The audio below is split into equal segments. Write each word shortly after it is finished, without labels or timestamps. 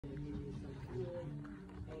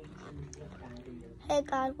Hey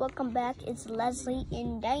guys, welcome back. It's Leslie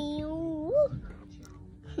and Daniel.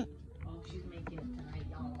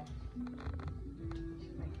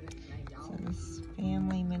 This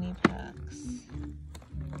family mini packs.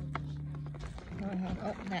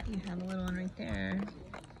 Oh, that you have a little one right there.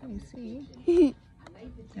 Let me see.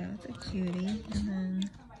 That's a cutie. And then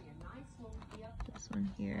this one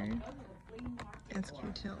here. That's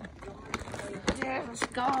cute too. Yeah, let's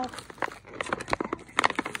go.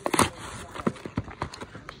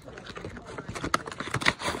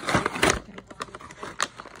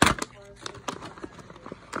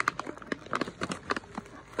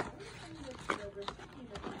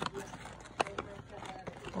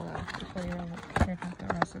 Hold on, before you check out the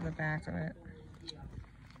rest of the back of it.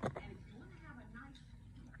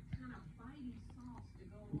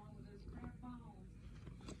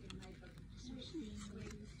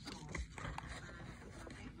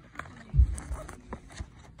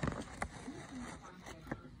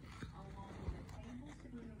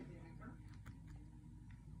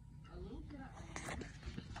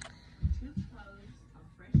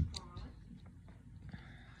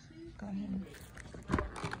 Go ahead.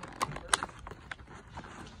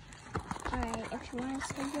 Alright, if you want to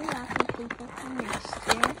save your wrapping paper for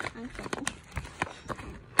next year, I'm kidding.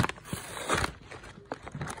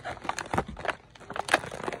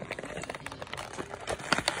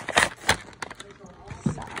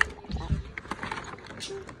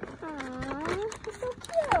 Aww, it's so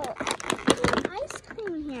cute. There's ice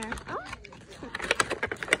cream here. Oh.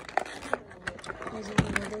 There's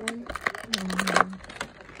another one.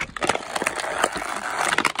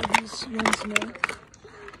 Are these ones milk?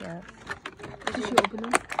 Yeah. Did you open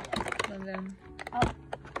them? One of them. Oh,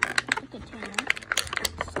 a container.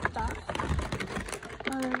 Stop.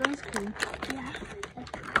 Oh, there's ice cream. Yeah.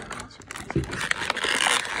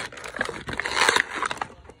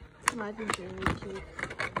 I think they're really cute.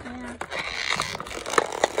 Yeah.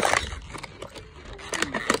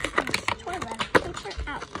 Toilet paper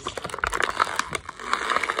out.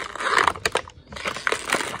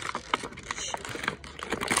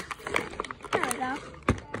 There we go.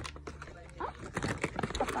 Oh,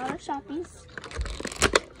 a lot of Shopkins.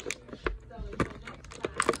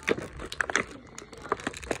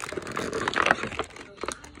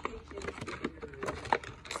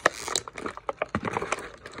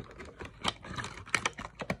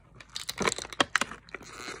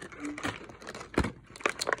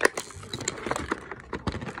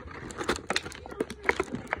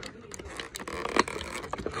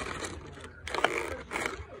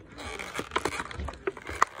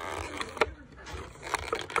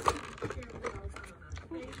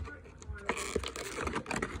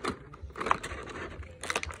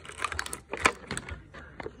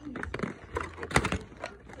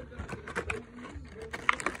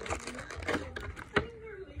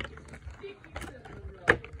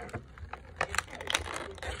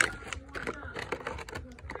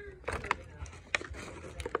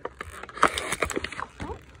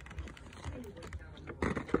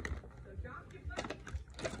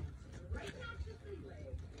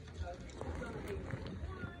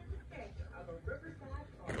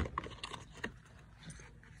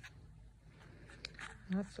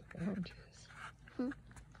 That's gorgeous.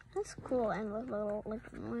 That's cool, and with little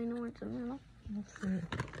like minors in the middle. Let's see.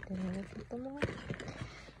 Did I look at them all?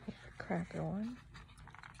 Cracker one.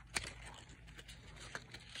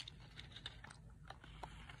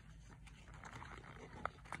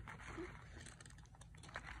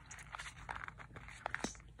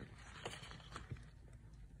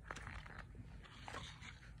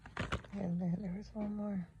 And then there was one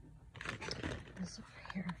more. This over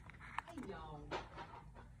here. Hey y'all,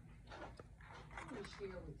 I'm going to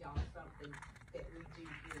share with y'all something that we do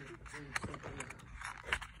here in Savannah.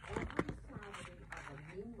 Every Saturday of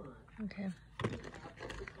a new month, Okay. we have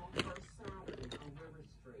what we call First Saturday on River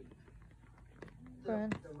Street. Good.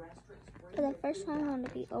 The restaurants bring So the first one I'm going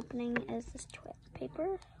to be opening is this toilet paper.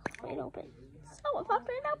 Wait, open. So it popped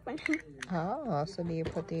right open. Oh, so do you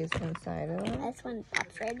put these inside of them? This one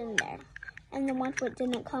pops right in there. And the ones that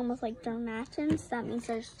didn't come with like their matchings, that means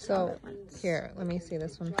there's So, other ones. here, let me see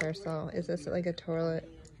this one first. So, is this like a toilet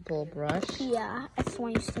bowl brush? Yeah, it's the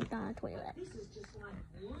one you stick down the toilet. This is just like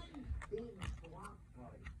one big block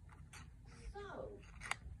party. So,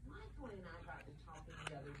 Michael and I got to talking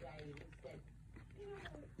the other day, and we said, you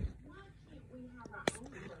know, why can't we have our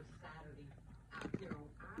own First Saturday out here on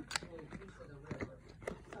our little piece of the river?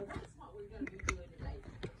 So that's what we're going to be doing today.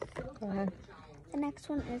 So Go ahead. The next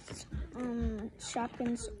one is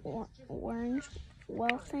Shopkins orange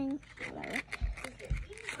well thing, whatever.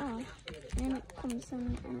 Oh, And it comes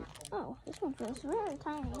in, and oh, this one feels very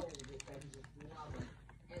tiny.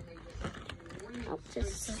 Oh,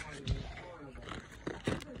 just.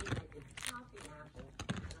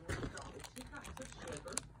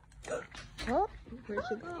 Oh, where'd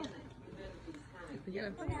she go? We got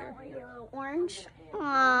a finger. Orange.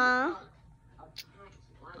 Aww.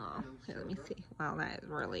 Oh, here, let me see. Wow, that is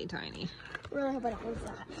really tiny. Really hope I don't lose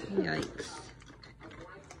that. Yikes.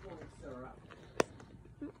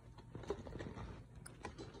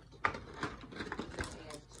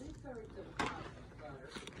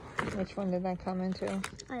 Which one did that come into?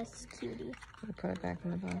 That's cutie. I'll put it back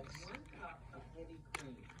in the box.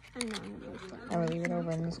 I know I'm gonna lose that. I will leave it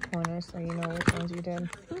over in this corner so you know which ones you did.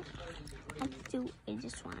 Let's do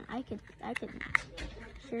this one. I could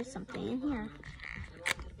hear something in here.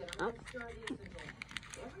 Oh.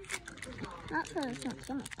 Not that it's not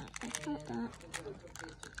so much that. It's not that.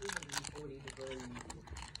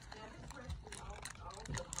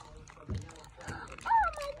 Oh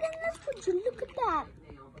my goodness, would you look at that?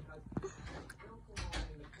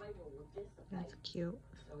 That's cute.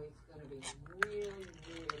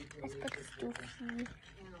 Let's put this goofy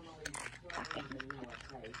pocket.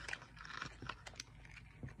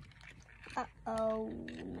 Uh-oh.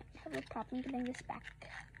 Might have a problem getting this back.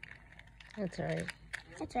 That's alright.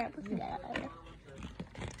 That's alright, we can get it later.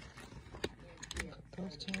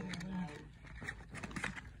 Those two are there.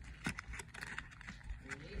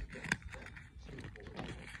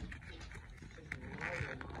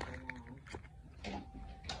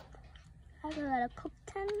 I got a cook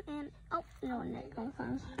tin and oh no, that comes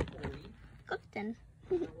from cook tin.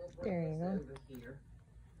 There you go.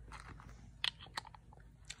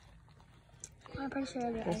 I'm pretty sure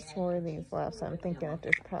there There's is. 4 of these left, so I'm thinking that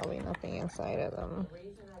there's probably nothing inside of them.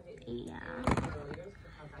 Yeah.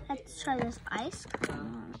 Let's try this ice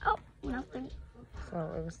cream. Oh, nothing. So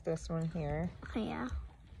it was this one here. Oh, yeah.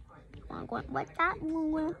 Wanna go like that?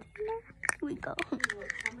 Here we go.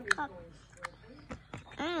 Up.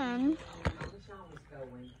 And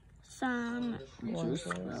some juice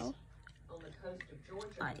roll.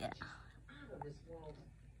 Oh yeah.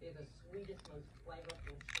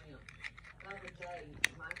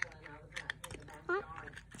 What?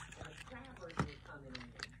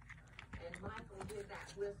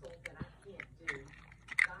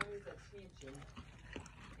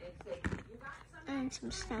 And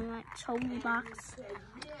some sandwich, Toby box.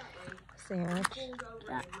 Sandwich.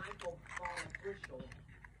 That.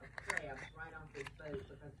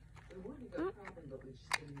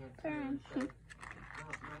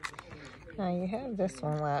 Now you have this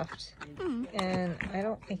one left. Mm. And I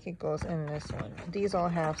don't think it goes in this one. These all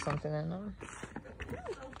have something in them.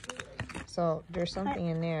 So there's something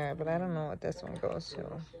in there, but I don't know what this one goes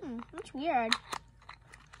to. That's weird.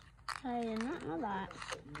 I did not know that.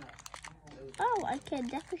 Oh, I could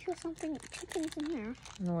definitely feel something, chickens in here.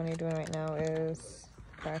 And the one you're doing right now is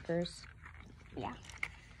crackers. Yeah.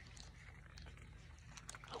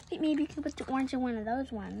 Maybe you could put the orange in one of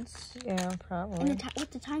those ones. Yeah, probably. And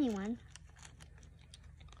with the tiny one.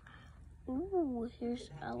 Ooh, here's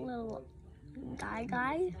a little guy.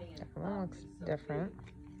 That one looks different.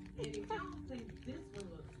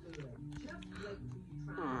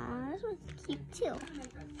 Aw, this one's cute too.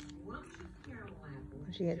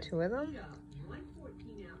 Did you get 2 of them?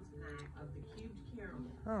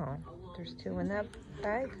 Oh, there's 2 in that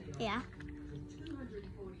bag? Yeah.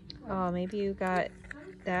 Oh, maybe you got,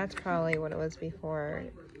 that's probably what it was before.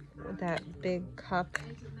 That big cup,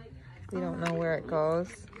 we don't know where it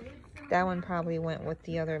goes. That one probably went with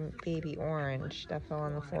the other baby orange that fell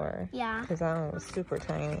on the floor. Yeah. Because that one was super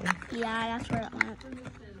tiny. Yeah, that's where it went.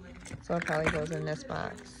 So it probably goes in this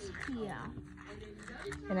box. Yeah.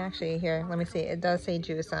 And actually here, let me see, it does say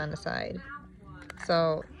juice on the side.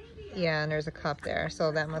 So, yeah, and there's a cup there.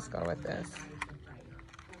 So that must go with this.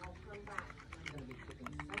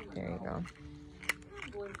 There you go.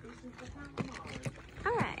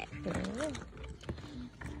 Alright. There you go.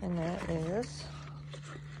 And that is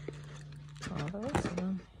all the rest of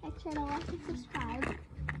them. Make sure to like and subscribe.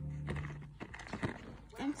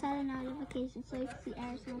 And set a notification so you can see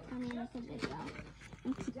every single time I make a video.